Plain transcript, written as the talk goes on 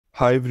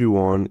Hi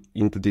everyone,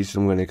 in today's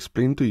I'm going to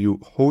explain to you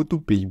how to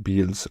pay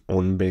bills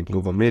on Bank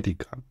of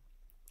America.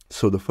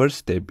 So the first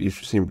step is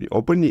to simply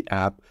open the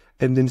app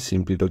and then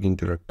simply log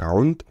into your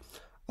account.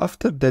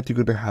 After that,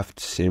 you're going to have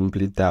to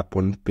simply tap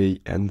on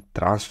pay and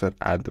transfer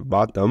at the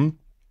bottom.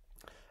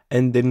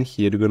 And then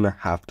here you're going to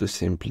have to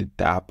simply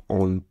tap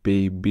on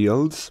pay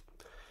bills.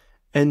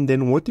 And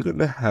then what you're going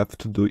to have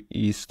to do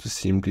is to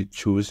simply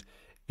choose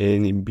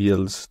any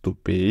bills to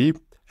pay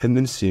and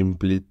then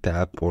simply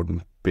tap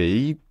on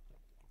pay.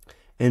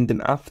 And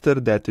then after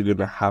that, you're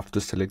gonna have to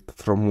select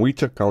from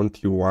which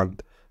account you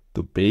want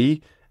to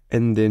pay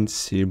and then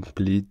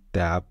simply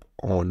tap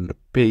on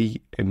pay,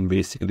 and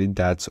basically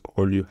that's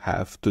all you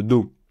have to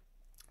do.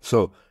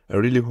 So I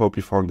really hope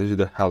you found this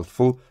video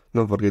helpful.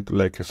 Don't forget to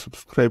like and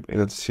subscribe,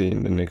 and I'll see you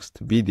in the next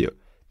video.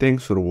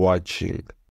 Thanks for watching.